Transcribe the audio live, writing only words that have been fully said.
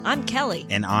I'm Kelly.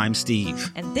 And I'm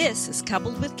Steve. And this is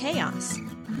Coupled with Chaos.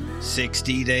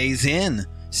 60 days in,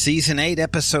 Season 8,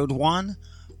 Episode 1.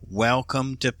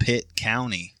 Welcome to Pitt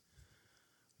County.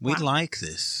 We like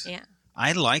this. Yeah.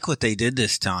 I like what they did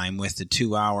this time with the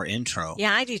 2-hour intro.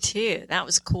 Yeah, I do too. That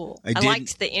was cool. I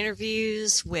liked the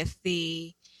interviews with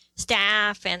the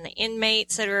staff and the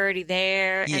inmates that are already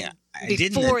there. Yeah. And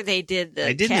before they did the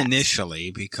I didn't cast. initially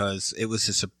because it was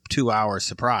a 2-hour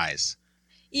surprise.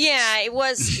 Yeah, it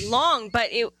was long, but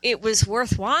it was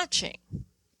worth watching.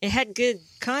 It had good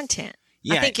content.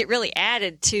 Yeah, I think it really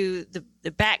added to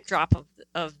the backdrop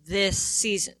of this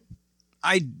season.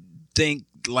 I think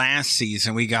last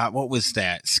season we got, what was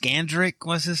that? Scandrick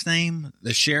was his name?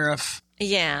 The sheriff?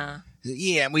 Yeah.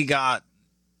 Yeah,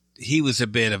 he was a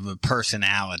bit of a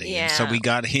personality. Yeah. So we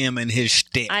got him and his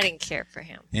shtick. I didn't care for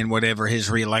him. And whatever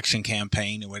his re-election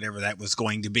campaign or whatever that was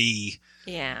going to be.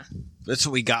 Yeah. That's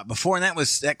what we got before. And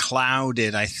that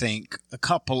clouded, I think, a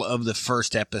couple of the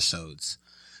first episodes.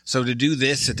 So to do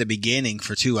this at the beginning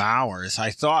for 2 hours,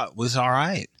 I thought was all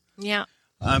right. Yeah.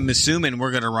 I'm assuming we're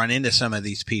going to run into some of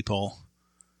these people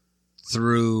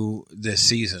through this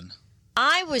season.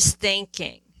 I was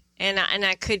thinking, and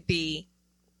I could be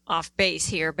off base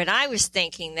here, but I was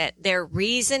thinking that their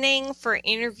reasoning for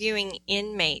interviewing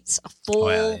inmates a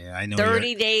full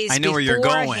 30 days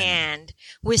beforehand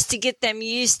was to get them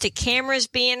used to cameras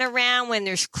being around when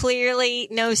there's clearly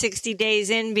no 60 days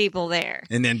in people there.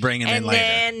 And then bring them in later.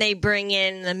 And then they bring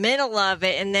in the middle of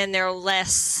it, and then they're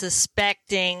less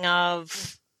suspecting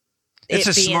of it's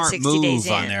a smart move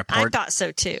on their part. I thought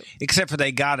so too. Except for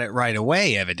they got it right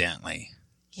away, evidently.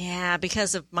 Yeah,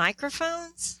 because of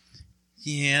microphones?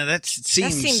 Yeah, that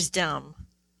seems dumb.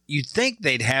 You'd think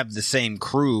they'd have the same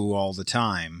crew all the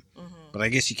time, but I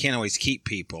guess you can't always keep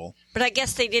people. But I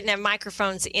guess they didn't have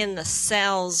microphones in the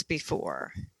cells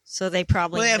before, so they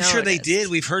probably I'm noticed. sure they did.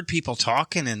 We've heard people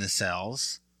talking in the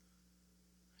cells.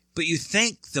 But you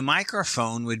think the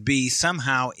microphone would be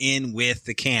somehow in with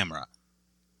the camera.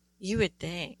 You would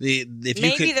think.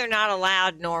 Maybe they're not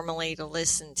allowed normally to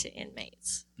listen to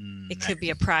inmates. It could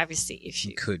be a privacy issue.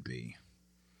 It could be.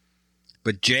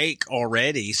 But Jake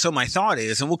already, so my thought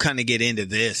is, and we'll kind of get into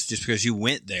this just because you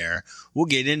went there, we'll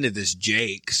get into this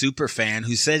Jake, super fan,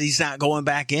 who said he's not going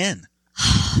back in.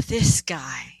 This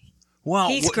guy. Well,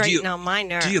 he's grating on my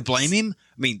nerves. Do you blame him?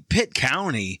 I mean, Pitt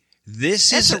County,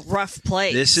 that's a rough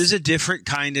place. This is a different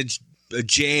kind of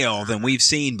jail than we've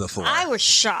seen before. I was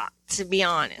shocked, to be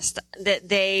honest, that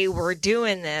they were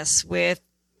doing this with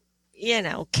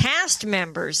cast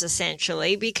members,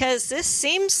 essentially, because this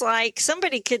seems like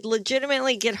somebody could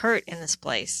legitimately get hurt in this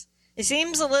place. It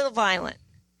seems a little violent.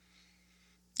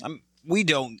 We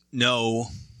don't know.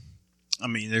 I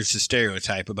mean, there's a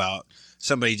stereotype about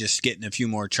somebody just getting a few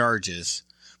more charges.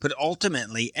 But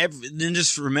ultimately, then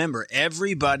just remember,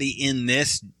 everybody in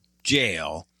this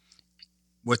jail,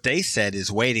 what they said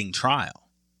is waiting trial.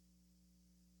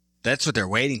 That's what they're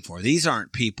waiting for. These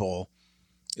aren't people...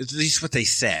 At least what they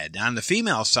said. On the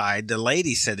female side, the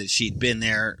lady said that she'd been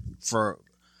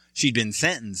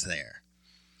sentenced there.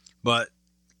 But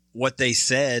what they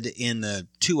said in the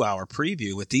 2-hour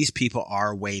preview with these people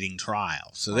are waiting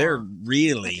trial. So they're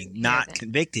really not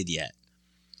convicted yet.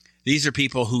 These are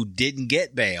people who didn't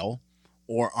get bail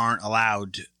or aren't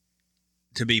allowed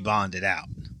to be bonded out.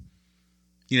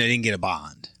 They didn't get a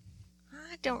bond.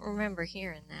 I don't remember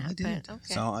hearing that. I did. But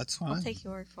okay. So that's fine. I'll take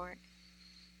your word for it.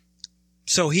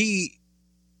 So he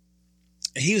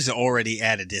was already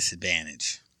at a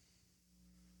disadvantage.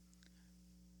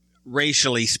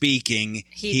 Racially speaking,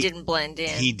 he didn't blend in.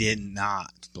 He did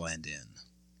not blend in.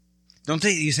 Don't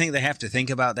you think they have to think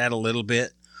about that a little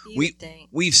bit?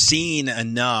 We've seen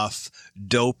enough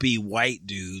dopey white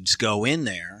dudes go in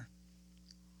there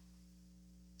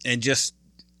and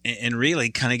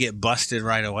really kind of get busted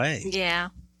right away. Yeah.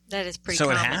 That is pretty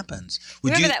common. So it happens.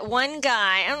 Remember that one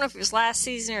guy, I don't know if it was last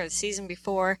season or the season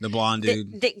before. The blonde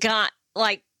dude. That got,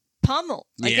 pummeled.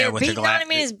 They were beating on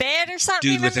him in his bed or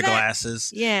something. Dude with the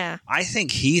glasses. Yeah. I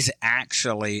think he's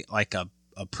actually like a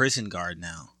prison guard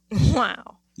now.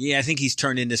 Wow. Yeah, I think he's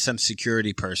turned into some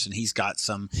security person. He's got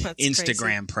some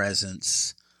Instagram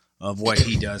presence of what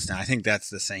he does now. I think that's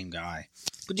the same guy.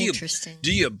 But Interesting.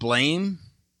 Do you blame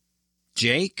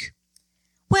Jake?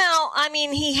 Well, I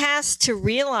mean, he has to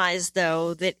realize,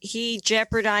 though, that he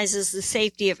jeopardizes the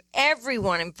safety of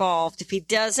everyone involved if he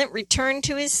doesn't return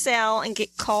to his cell and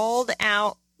get called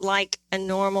out like a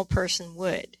normal person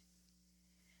would.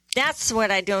 That's what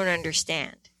I don't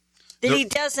understand. That he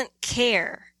doesn't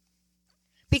care.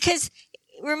 Because,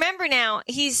 remember now,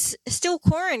 he's still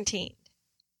quarantined.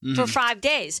 for 5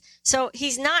 days. So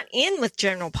he's not in with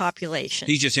general population.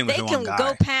 He's just in with one guy. They can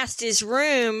go past his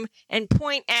room and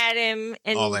point at him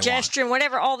and gesture and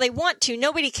whatever all they want to.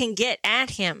 Nobody can get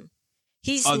at him.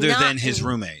 He's other than his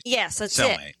roommate. Yes, that's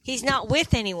it. He's not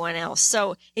with anyone else.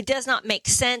 So it does not make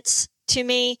sense to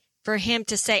me for him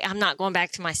to say, I'm not going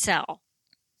back to my cell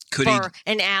for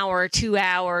an hour, 2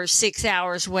 hours, 6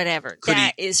 hours, whatever.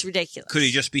 That is ridiculous. Could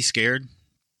he just be scared?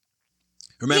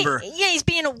 Remember? He's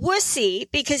being a wussy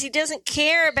because he doesn't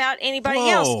care about anybody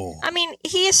else. I mean,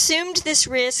 he assumed this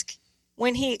risk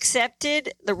when he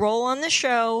accepted the role on the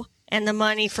show and the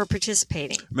money for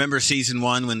participating. Remember season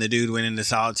 1 when the dude went into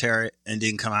solitary and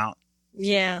didn't come out?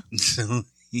 Yeah. So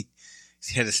he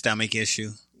had a stomach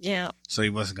issue. Yeah. So he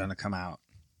wasn't going to come out.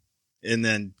 And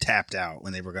then tapped out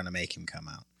when they were going to make him come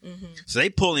out. Mm-hmm. So they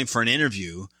pulled him for an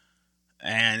interview,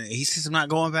 and he says, I'm not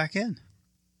going back in.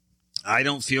 I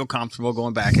don't feel comfortable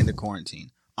going back into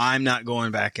quarantine. I'm not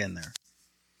going back in there.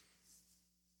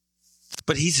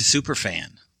 But he's a super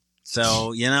fan.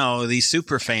 So, these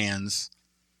super fans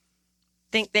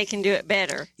think they can do it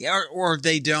better. Yeah, or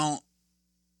they don't.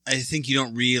 I think you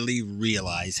don't really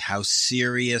realize how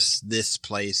serious this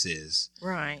place is.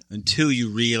 Right. Until you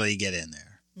really get in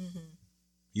there. Mm-hmm.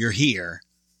 You're here,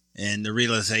 and the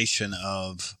realization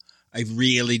of, I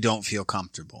really don't feel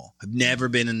comfortable. I've never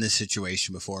been in this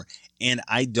situation before, and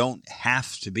I don't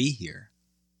have to be here.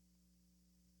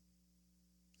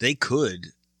 They could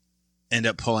end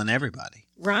up pulling everybody.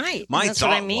 Right. My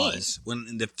thought was,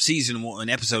 when when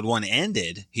episode 1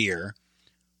 ended here,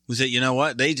 was that, you know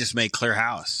what? They just may clear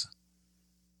house.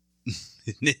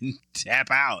 And then tap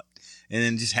out. And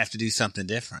then just have to do something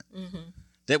different. Mm-hmm.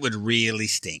 That would really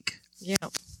stink. Yeah.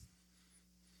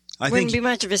 Wouldn't be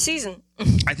much of a season.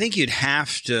 I think you'd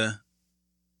have to.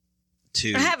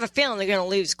 I have a feeling they're going to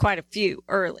lose quite a few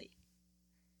early.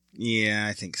 Yeah,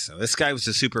 I think so. This guy was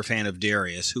a super fan of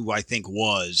Darius, who I think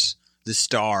was the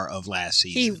star of last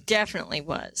season. He definitely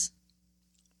was.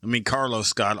 I mean,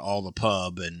 Carlos got all the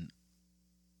pub, and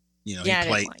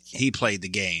he played the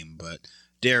game, but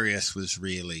Darius was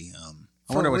really.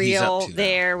 I wonder what he's up to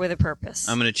there now. With a purpose.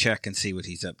 I'm going to check and see what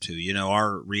he's up to.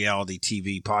 Our reality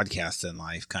TV podcast in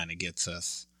life kind of gets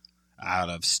us out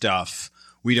of stuff.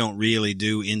 We don't really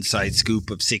do inside scoop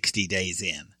of 60 days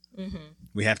in. Mm-hmm.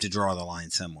 We have to draw the line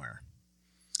somewhere.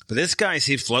 But this guy,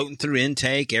 he's floating through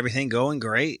intake, everything going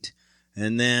great.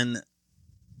 And then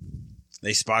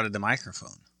they spotted the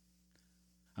microphone.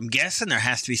 I'm guessing there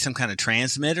has to be some kind of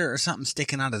transmitter or something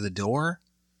sticking out of the door.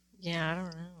 Yeah, I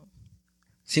don't know.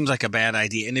 Seems like a bad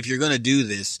idea. And if you're going to do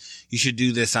this, you should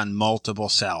do this on multiple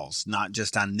cells, not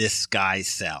just on this guy's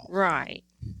cell. Right.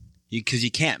 Because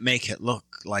you can't make it look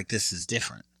like this is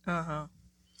different. Uh-huh.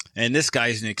 And this guy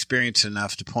isn't experienced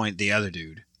enough to point the other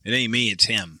dude. It ain't me, it's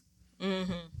him.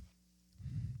 Mm-hmm.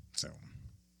 So,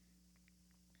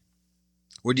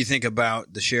 what do you think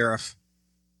about the sheriff?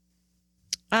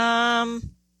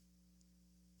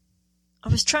 I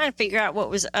was trying to figure out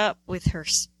what was up with her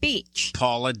speech.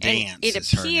 Paula Dance. And it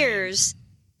appears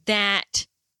that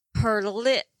her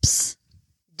lips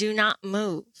do not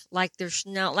move. Like there's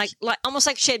no, like almost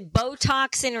like she had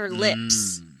Botox in her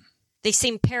lips. They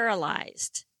seem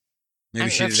paralyzed. Maybe I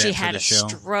don't know if she had a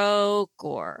stroke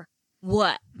or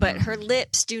what, but her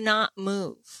lips do not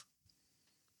move.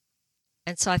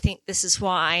 And so I think this is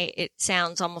why it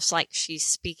sounds almost like she's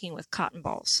speaking with cotton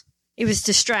balls. It was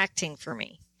distracting for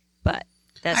me, but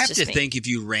that's just me. I have to think if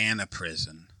you ran a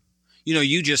prison.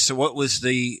 What was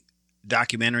the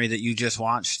documentary that you just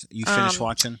watched? You finished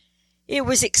watching? It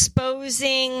was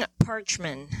exposing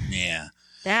Parchman. Yeah.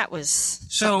 That was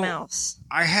something else.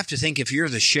 I have to think if you're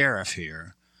the sheriff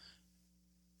here,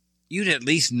 you'd at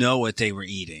least know what they were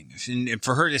eating. And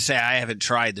for her to say, I haven't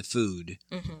tried the food,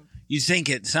 you'd think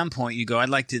at some point you go, I'd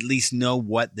like to at least know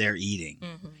what they're eating.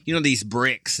 Mm-hmm. These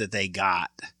bricks that they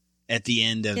got at the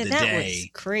end of the that day. Was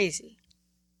crazy.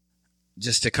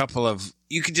 Just a couple of,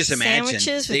 you could just imagine.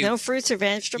 Sandwiches with no fruits or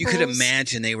vegetables. You could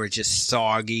imagine they were just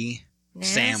soggy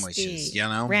nasty sandwiches,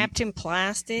 wrapped in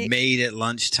plastic. Made at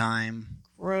lunchtime.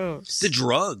 Gross. The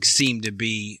drugs seem to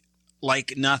be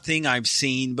like nothing I've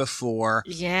seen before.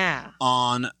 Yeah.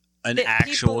 On an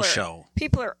actual show.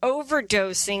 People are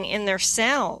overdosing in their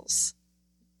cells.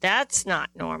 That's not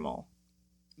normal.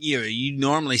 You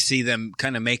normally see them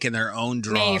kind of making their own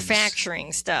drugs.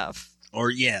 Manufacturing stuff. Or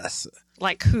yes.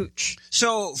 Like hooch.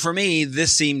 So for me,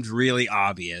 this seemed really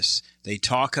obvious. They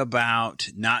talk about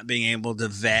not being able to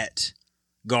vet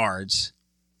guards.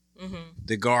 Mm-hmm.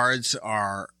 The guards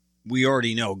are, we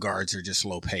already know guards are just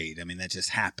low paid. I mean, that just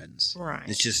happens. Right.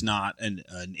 It's just not an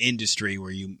industry where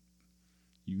you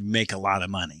make a lot of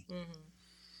money. Mm-hmm.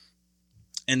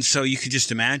 And so you could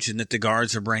just imagine that the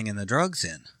guards are bringing the drugs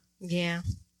in. Yeah.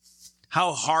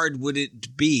 How hard would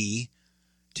it be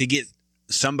to get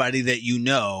somebody that you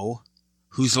know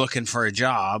who's looking for a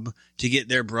job to get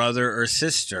their brother or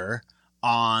sister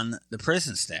on the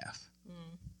prison staff?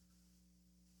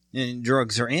 And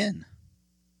drugs are in.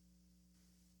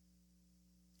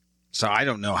 So I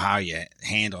don't know how you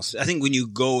handle. I think when you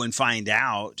go and find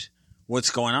out what's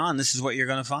going on, this is what you're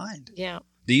going to find. Yeah.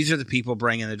 These are the people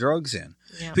bringing the drugs in.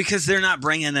 Yeah. Because they're not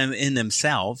bringing them in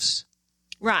themselves.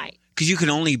 Right. Because you can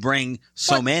only bring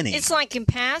so many. It's like in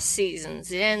past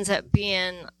seasons, it ends up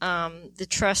being the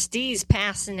trustees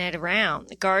passing it around.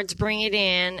 The guards bring it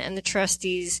in, and the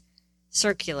trustees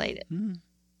circulate it.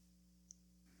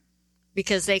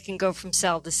 Because they can go from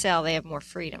cell to cell. They have more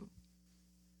freedom.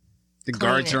 The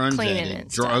guards are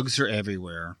unvetted. Drugs are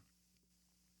everywhere.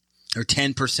 They're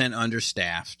 10%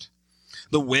 understaffed.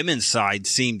 The women's side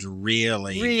seemed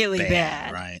really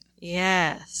bad. Right?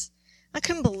 Yes. I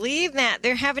couldn't believe that.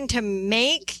 They're having to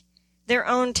make their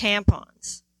own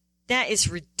tampons. That is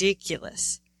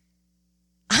ridiculous.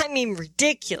 I mean,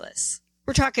 ridiculous.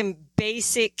 We're talking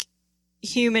basic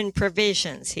human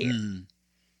provisions here.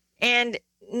 And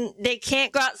they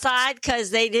can't go outside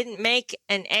because they didn't make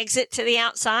an exit to the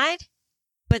outside.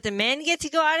 But the men get to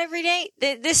go out every day.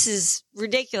 This is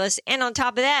ridiculous. And on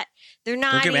top of that, they're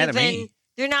not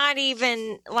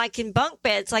even like in bunk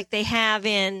beds like they have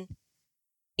in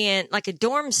like a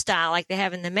dorm style like they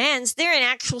have in the men's. They're in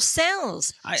actual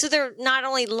cells. So they're not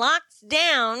only locked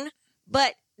down,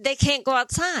 but they can't go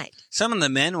outside. Some of the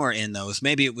men were in those.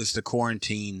 Maybe it was the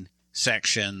quarantine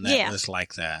section that was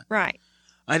like that. Right.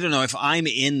 I don't know. If I'm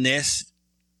in this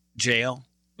jail,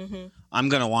 I'm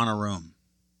going to want a room.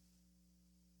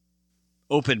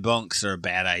 Open bunks are a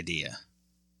bad idea.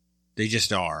 They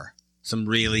just are. Some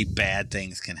really bad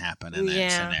things can happen in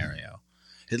that scenario.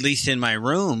 At least in my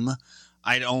room,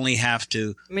 I'd only have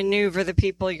to maneuver the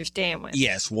people you're staying with.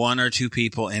 Yes, 1 or 2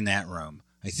 people in that room.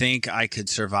 I think I could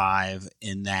survive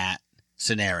in that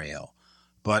scenario.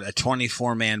 But a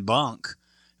 24-man bunk,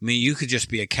 I mean, you could just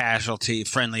be a casualty,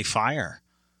 friendly fire.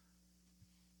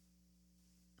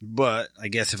 But I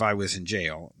guess if I was in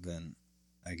jail, then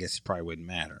I guess it probably wouldn't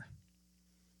matter.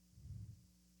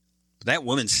 But that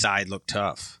woman's side looked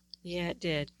tough. Yeah, it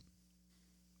did.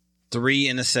 3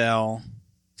 in a cell,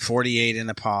 48 in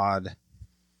a pod.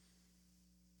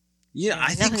 Yeah,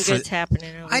 I think nothing good's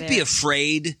happening over I'd there. be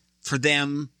afraid for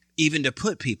them even to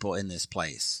put people in this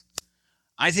place.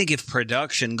 I think if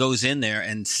production goes in there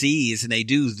and sees, and they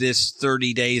do this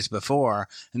 30 days before,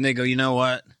 and they go, you know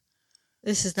what?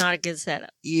 This is not a good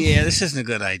setup. Yeah, this isn't a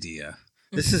good idea.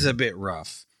 This is a bit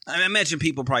rough. I imagine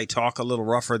people probably talk a little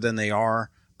rougher than they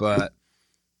are, but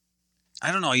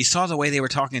I don't know. You saw the way they were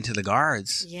talking to the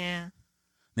guards. Yeah.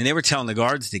 I mean, they were telling the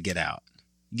guards to get out.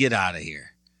 Get out of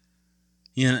here.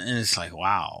 You know, and it's like,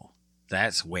 wow,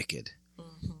 that's wicked.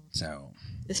 So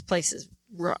this place is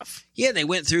rough. Yeah, they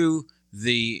went through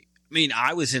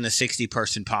I was in a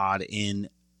 60-person pod in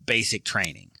basic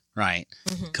training, right?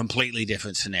 Completely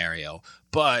different scenario.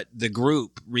 But the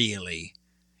group really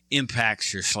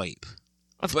impacts your sleep.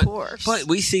 Of course. But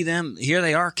we see them, here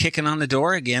they are kicking on the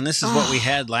door again. This is what we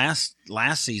had last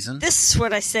season. This is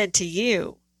what I said to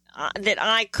you, that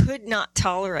I could not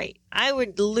tolerate. I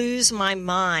would lose my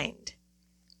mind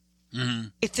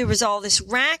if there was all this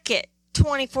racket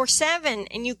 24/7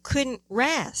 and you couldn't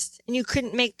rest and you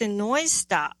couldn't make the noise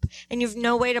stop and you have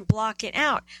no way to block it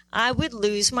out. I would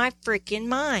lose my freaking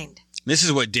mind. This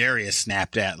is what Darius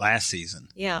snapped at last season.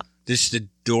 Yeah. This is the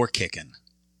door kicking.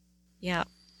 Yeah.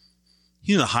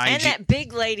 You know, hygiene. And that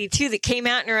big lady too that came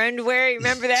out in her underwear. You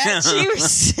remember that?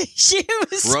 she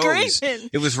was Rose. screaming.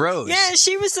 It was Rose. Yeah,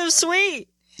 she was so sweet.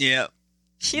 Yeah.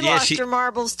 She lost her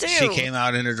marbles too. She came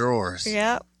out in her drawers.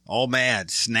 Yep. All mad,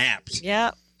 snapped.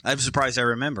 Yep. I'm surprised I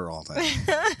remember all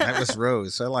that. That was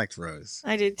Rose. I liked Rose.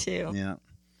 I did too. Yeah.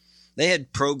 They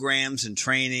had programs and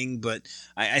training, but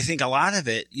I think a lot of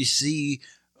it, you see,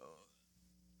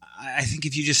 I think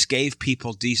if you just gave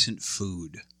people decent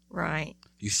food. Right.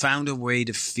 You found a way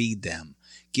to feed them,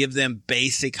 give them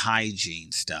basic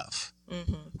hygiene stuff.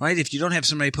 Right? If you don't have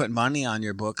somebody putting money on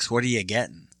your books, what are you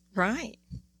getting? Right.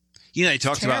 You know, he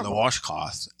talked about the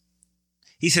washcloth.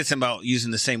 He said something about using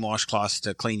the same washcloth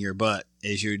to clean your butt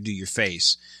as you do your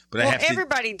face. But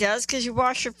everybody does because you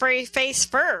wash your face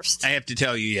first. I have to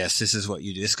tell you, yes, this is what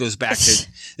you do. This goes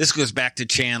back to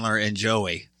Chandler and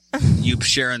Joey. You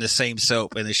sharing the same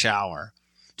soap in the shower.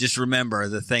 Just remember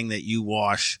the thing that you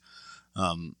wash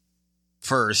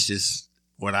first is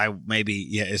what I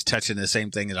is touching the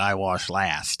same thing that I wash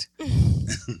last.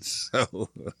 So,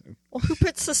 well, who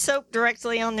puts the soap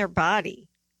directly on their body?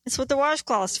 That's what the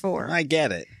washcloth's for. I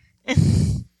get it.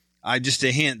 Just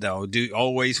a hint, though. Do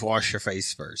always wash your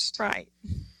face first. Right.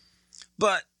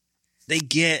 But they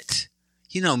get,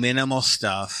 minimal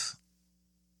stuff.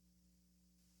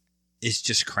 It's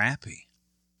just crappy.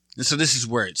 And so this is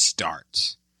where it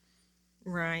starts.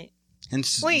 Right. And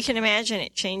well, you can imagine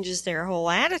it changes their whole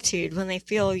attitude when they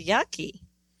feel yucky.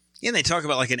 Yeah, they talk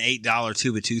about like an $8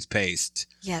 tube of toothpaste.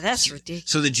 Yeah, that's ridiculous.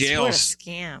 So the jails... What a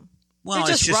scam. Well,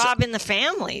 they're just robbing the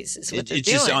families is what they're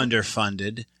doing. It's just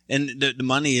underfunded. And the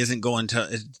money isn't going to...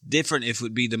 It's different if it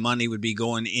would be the money would be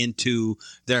going into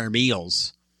their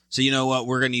meals. So you know what?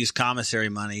 We're going to use commissary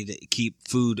money to keep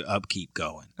food upkeep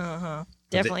going. Uh-huh.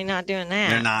 Definitely not doing that.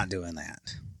 They're not doing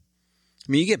that.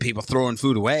 I mean, you get people throwing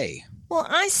food away. Well,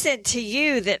 I said to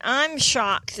you that I'm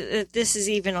shocked that this is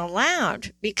even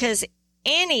allowed because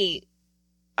any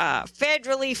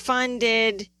federally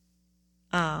funded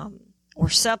or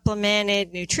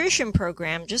supplemented nutrition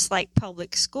program, just like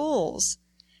public schools,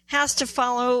 has to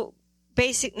follow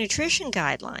basic nutrition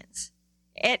guidelines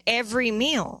at every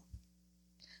meal.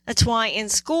 That's why in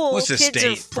school, kids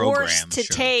are forced to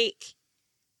take,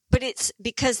 but it's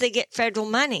because they get federal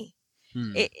money.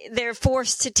 They're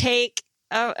forced to take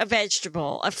a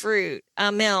vegetable, a fruit,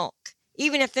 a milk,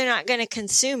 even if they're not going to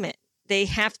consume it. They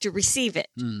have to receive it.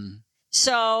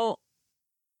 So,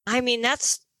 I mean,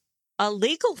 that's a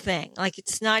legal thing. Like,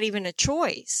 it's not even a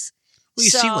choice. Well, you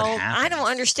see what happens. I don't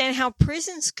understand how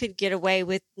prisons could get away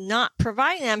with not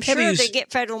providing them. I'm sure they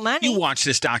get federal money. You watched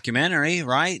this documentary,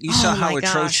 right? You saw how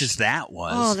atrocious that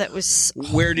was. Oh, that was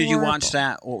Where did you watch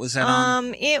that? What was that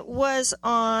on? It was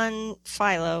on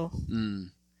Philo.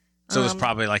 So it was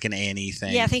probably like an A&E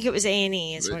thing. Yeah, I think it was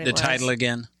A&E is what it was. The title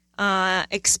again?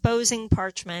 Exposing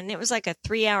Parchman. It was like a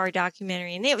 3-hour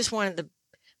documentary, and it was one of the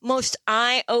most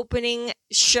eye-opening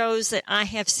shows that I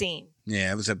have seen.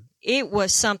 Yeah, it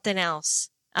was something else.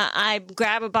 I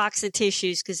grab a box of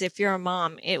tissues because if you're a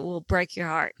mom, it will break your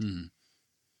heart.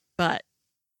 But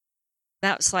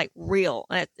that was like real.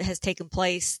 It has taken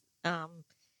place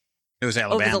it was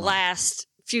Alabama. over the last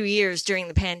few years during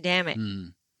the pandemic.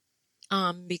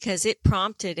 Because it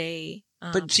prompted a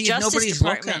but see, Justice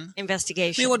Department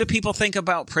investigation. I mean, what do people think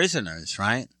about prisoners,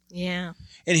 right? Yeah.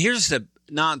 And here's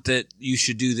not that you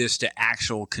should do this to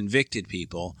actual convicted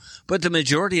people, but the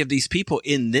majority of these people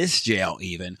in this jail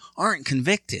even aren't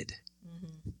convicted.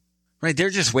 Right?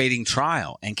 They're just waiting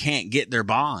trial and can't get their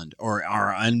bond or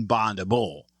are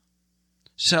unbondable.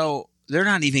 So they're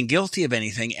not even guilty of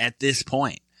anything at this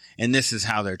point. And this is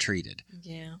how they're treated.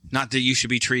 Yeah. Not that you should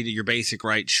be treated, your basic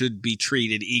right should be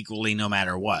treated equally no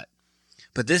matter what.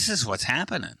 But this is what's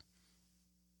happening.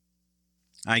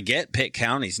 I get Pitt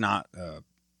County's not,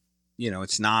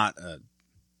 it's not a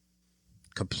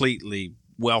completely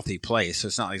wealthy place. So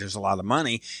it's not like there's a lot of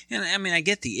money. And I mean, I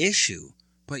get the issue,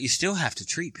 but you still have to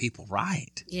treat people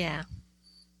right. Yeah.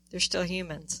 They're still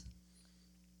humans.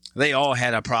 They all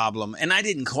had a problem. And I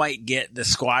didn't quite get the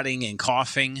squatting and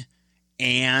coughing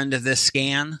and the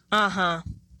scan.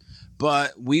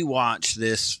 But we watched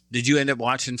this. Did you end up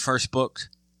watching First Book?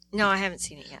 No, I haven't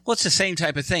seen it yet. Well, it's the same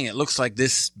type of thing. It looks like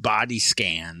this body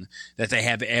scan that they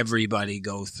have everybody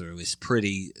go through is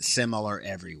pretty similar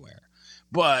everywhere.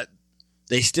 But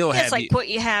they still have... It's like what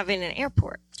you have in an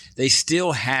airport. They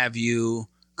still have you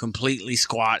completely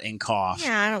squat and cough.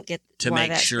 Yeah, I don't get to why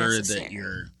make that's sure necessary. that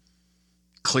you're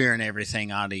clearing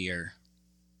everything out of your...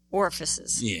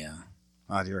 orifices. Yeah,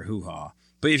 out of your hoo-ha.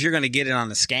 But if you're going to get it on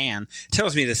the scan, it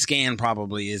tells me the scan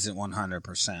probably isn't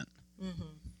 100%.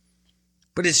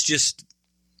 But it's just,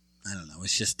 I don't know,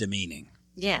 it's just demeaning.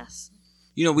 Yes.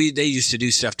 You know, they used to do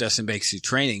stuff to us in basic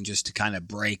training just to kind of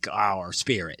break our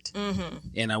spirit.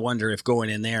 And I wonder if going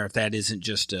in there, if that isn't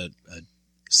just a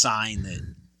sign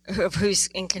that... Of who's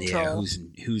in control.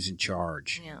 Yeah, who's in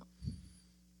charge. Yeah.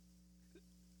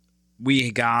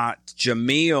 We got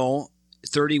Jamil,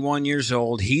 31 years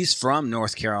old. He's from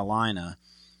North Carolina.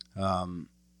 Kind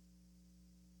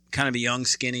of a young,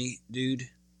 skinny dude.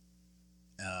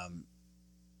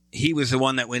 He was the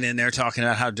one that went in there talking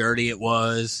about how dirty it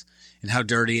was and how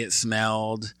dirty it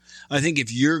smelled. I think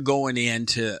if you're going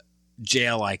into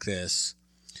jail like this,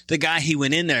 the guy he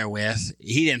went in there with,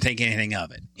 he didn't think anything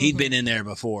of it. He'd been in there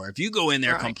before. If you go in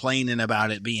there complaining about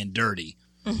it being dirty,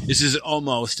 this is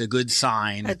almost a good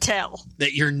sign. A tell.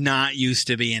 That you're not used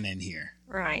to being in here.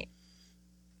 Right.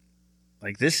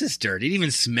 Like, this is dirty. It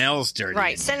even smells dirty.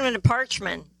 Right. Send him to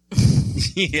Parchman.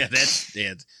 Yeah,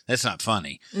 that's not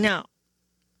funny. No.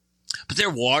 But their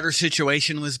water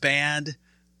situation was bad.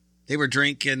 They were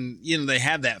drinking, they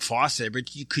have that faucet, but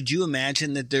could you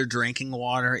imagine that their drinking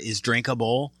water is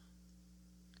drinkable?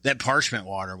 That parchment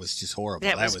water was just horrible.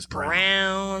 That was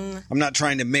brown. I'm not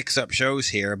trying to mix up shows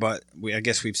here, but I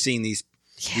guess we've seen these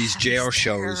jail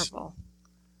shows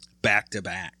back to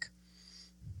back.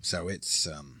 So it's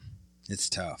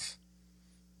tough.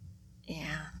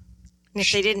 Yeah. And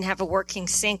if they didn't have a working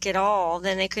sink at all,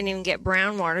 then they couldn't even get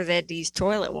brown water. They had to use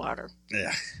toilet water.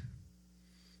 Yeah.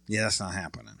 Yeah, that's not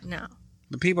happening. No.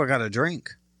 But people got to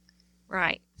drink.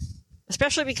 Right.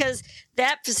 Especially because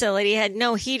that facility had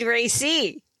no heat or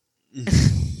AC.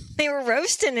 They were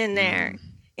roasting in there.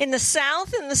 In the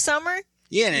South in the summer.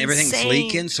 Yeah, and everything's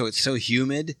leaking, so it's so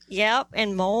humid. Yep,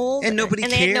 and mold. And nobody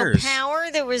cares. And they had no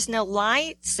power. There was no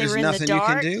lights. They were in the dark. There's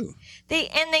nothing you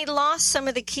can do. They lost some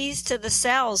of the keys to the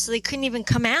cells, so they couldn't even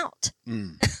come out.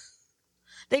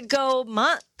 They'd go a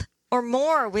month or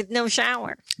more with no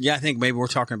shower. Yeah, I think maybe we're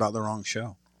talking about the wrong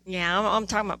show. Yeah, I'm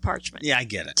talking about Parchment. Yeah, I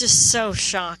get it. Just so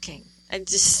shocking. It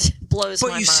just blows my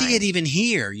mind. But you see it even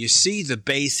here. You see the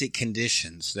basic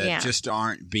conditions that just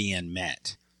aren't being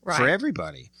met for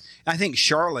everybody. I think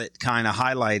Charlotte kind of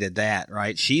highlighted that,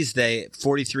 right? She's the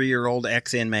 43-year-old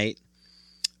ex-inmate.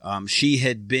 She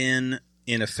had been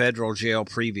in a federal jail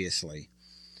previously.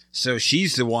 So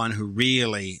she's the one who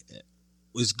really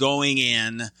was going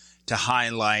in to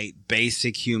highlight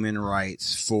basic human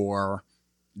rights for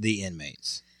the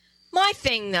inmates. My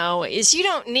thing, though, is you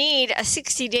don't need a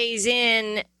 60 days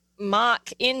in mock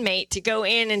inmate to go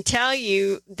in and tell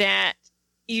you that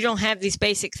you don't have these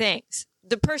basic things.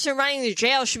 The person running the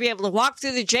jail should be able to walk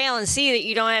through the jail and see that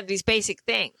you don't have these basic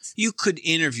things. You could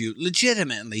interview,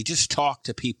 legitimately, just talk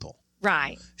to people.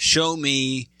 Right. Show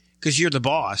me, because you're the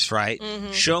boss, right?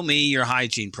 Mm-hmm. Show me your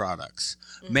hygiene products.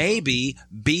 Mm-hmm. Maybe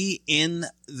be in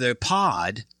the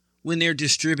pod when they're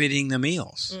distributing the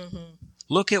meals. Mm-hmm.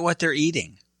 Look at what they're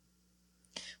eating.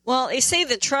 Well, they say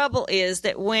the trouble is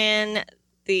that when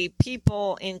the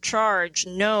people in charge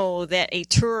know that a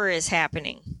tour is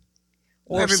happening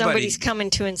or somebody's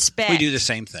coming to inspect. We do the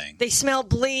same thing. They smell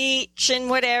bleach and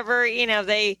whatever,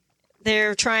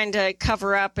 they're trying to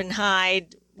cover up and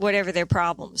hide whatever their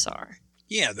problems are.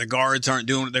 Yeah, the guards aren't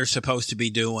doing what they're supposed to be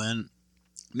doing.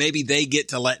 Maybe they get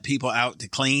to let people out to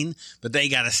clean, but they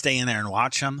got to stay in there and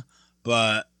watch them.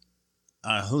 But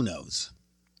who knows?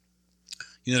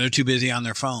 They're too busy on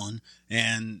their phone,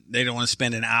 and they don't want to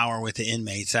spend an hour with the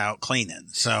inmates out cleaning,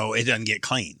 so it doesn't get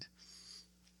cleaned.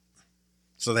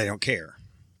 So they don't care.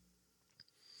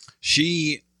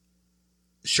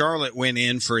 Charlotte went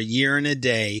in for a year and a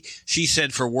day. She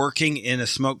said for working in a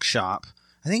smoke shop.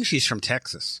 I think she's from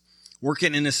Texas.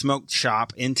 Working in a smoke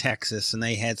shop in Texas, and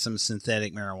they had some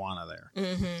synthetic marijuana there.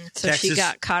 Mm-hmm. So Texas, she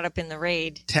got caught up in the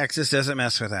raid. Texas doesn't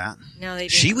mess with that. No, they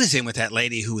didn't. She was in with that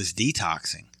lady who was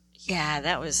detoxing. Yeah,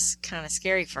 that was kind of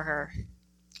scary for her.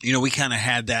 We kind of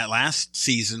had that last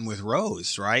season with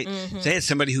Rose, right? Mm-hmm. They had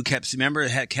somebody who kept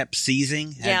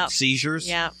seizing, had seizures.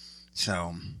 Yeah.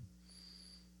 So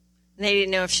they didn't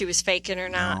know if she was faking or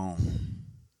not. No.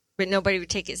 But nobody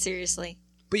would take it seriously.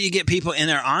 But you get people in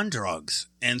there on drugs,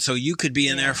 and so you could be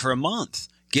in there for a month,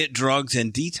 get drugs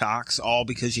and detox, all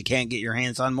because you can't get your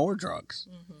hands on more drugs.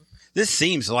 Mm-hmm. This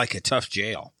seems like a tough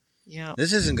jail. Yeah.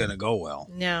 This isn't going to go well.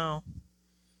 No.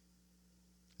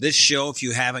 This show, if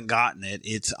you haven't gotten it,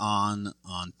 it's on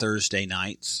Thursday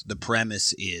nights. The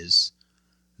premise is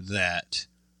that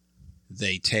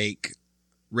they take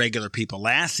regular people.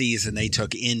 Last season, they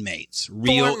took inmates,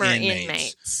 real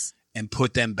inmates, and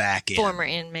put them back in. Former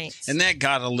inmates. And that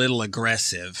got a little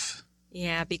aggressive.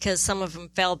 Yeah, because some of them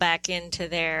fell back into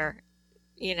their,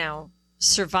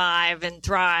 survive and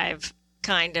thrive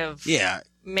kind of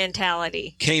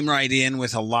mentality. Came right in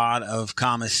with a lot of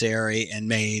commissary and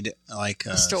made like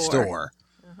a store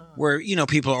where,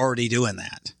 people are already doing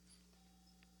that.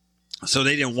 So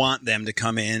they didn't want them to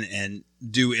come in and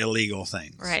do illegal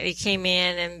things. Right. They came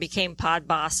in and became pod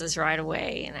bosses right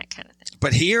away and that kind of thing.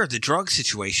 But here, the drug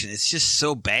situation is just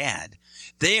so bad.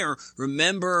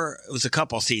 Remember, it was a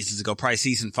couple seasons ago, probably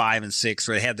season 5 and 6,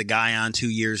 where they had the guy on 2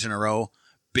 years in a row.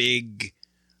 Big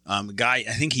guy,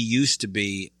 I think he used to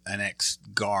be an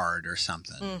ex-guard or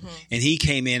something. Mm-hmm. And he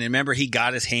came in, and remember, he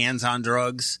got his hands on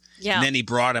drugs. Yeah. And then he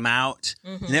brought him out.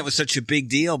 Mm-hmm. And that was such a big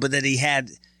deal, but that he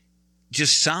had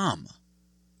just some.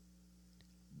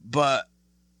 But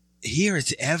here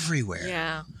it's everywhere.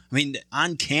 Yeah. I mean,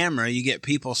 on camera, you get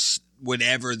people,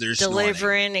 whatever they're delivering,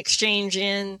 snorting.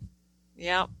 Exchanging.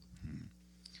 Yep.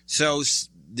 So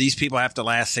these people have to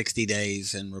last 60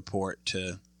 days and report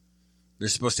to... They're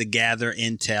supposed to gather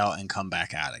intel and come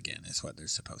back out again is what they're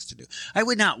supposed to do. I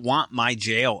would not want my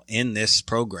jail in this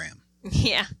program.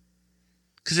 Yeah.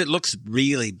 Because it looks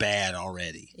really bad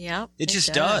already. Yep. It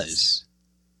just does.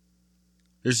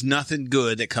 There's nothing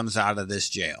good that comes out of this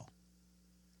jail.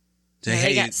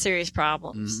 They got serious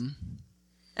problems. Mm-hmm.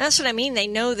 That's what I mean. They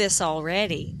know this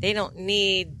already. They don't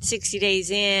need 60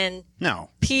 days in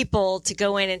people to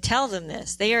go in and tell them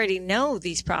this. They already know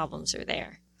these problems are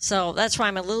there. So that's why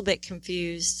I'm a little bit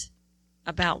confused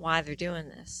about why they're doing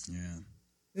this. Yeah.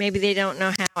 Maybe they don't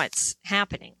know how it's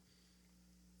happening.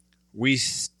 We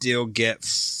still get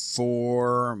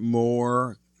 4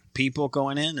 more people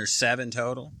going in. There's 7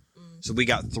 total. So we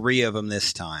got 3 of them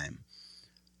this time.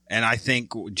 And I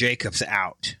think Jacob's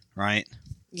out, right?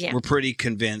 Yeah. We're pretty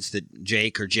convinced that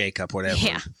Jacob, whatever.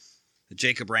 Yeah. That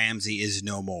Jacob Ramsey is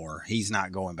no more. He's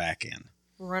not going back in.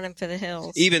 Running for the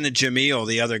hills. Even the Jamil,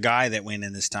 the other guy that went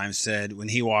in this time, said when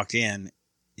he walked in,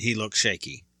 he looked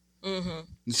shaky.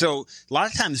 Mm-hmm. So a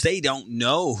lot of times they don't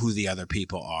know who the other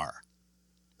people are.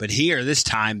 But here, this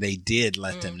time, they did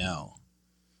let them know.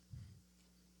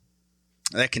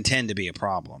 That can tend to be a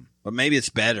problem. But maybe it's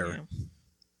better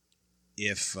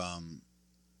if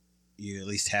you at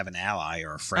least have an ally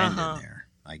or a friend in there,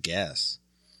 I guess.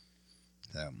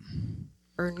 So.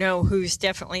 Or know who's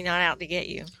definitely not out to get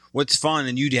you. What's fun,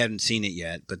 and you haven't seen it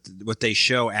yet, but what they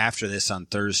show after this on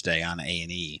Thursday on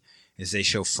A&E is they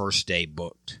show First Day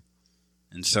Booked.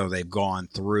 And so they've gone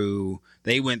through,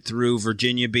 they went through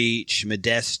Virginia Beach,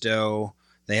 Modesto.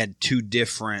 They had 2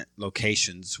 different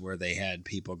locations where they had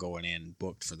people going in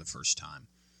booked for the first time.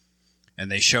 And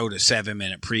they showed a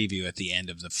 7-minute preview at the end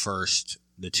of the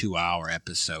 2-hour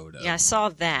episode. Yeah, I saw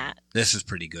that. This is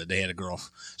pretty good. They had a girl.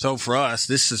 So for us,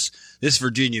 this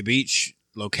Virginia Beach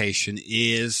location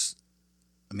is,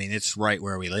 it's right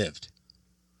where we lived.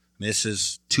 This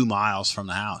is 2 miles from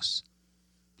the house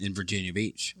in Virginia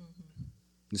Beach. Mm-hmm.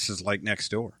 This is like next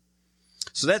door.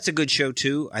 So that's a good show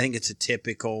too. I think it's a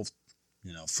typical,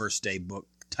 first day book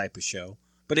type of show.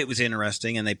 But it was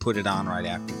interesting, and they put it on right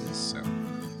after this. So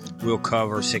we'll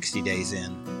cover 60 days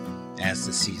in as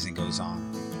the season goes on.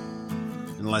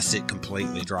 Unless it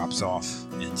completely drops off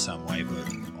in some way. But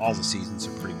all the seasons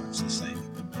are pretty much the same.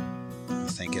 I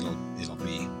think it'll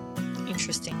be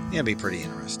interesting. Yeah, it'll be pretty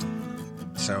interesting.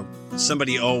 So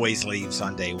somebody always leaves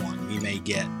on day 1. We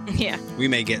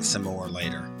may get some more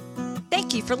later.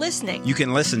 Thank you for listening. You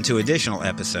can listen to additional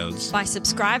episodes by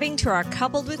subscribing to our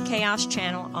Coupled with Chaos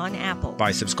channel on Apple,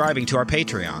 by subscribing to our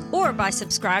Patreon, or by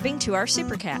subscribing to our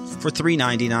Supercast for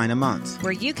 $3.99 a month,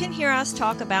 where you can hear us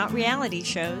talk about reality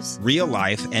shows, real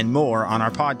life, and more on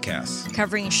our podcasts,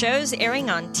 covering shows airing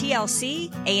on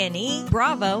TLC, A&E,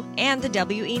 Bravo, and the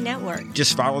WE Network.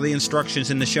 Just follow the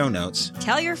instructions in the show notes.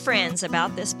 Tell your friends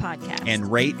about this podcast.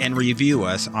 And rate and review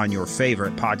us on your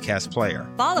favorite podcast player.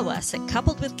 Follow us at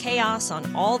Coupled with Chaos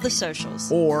on all the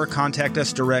socials. Or contact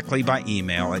us directly by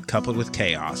email at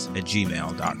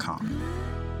coupledwithchaos@gmail.com.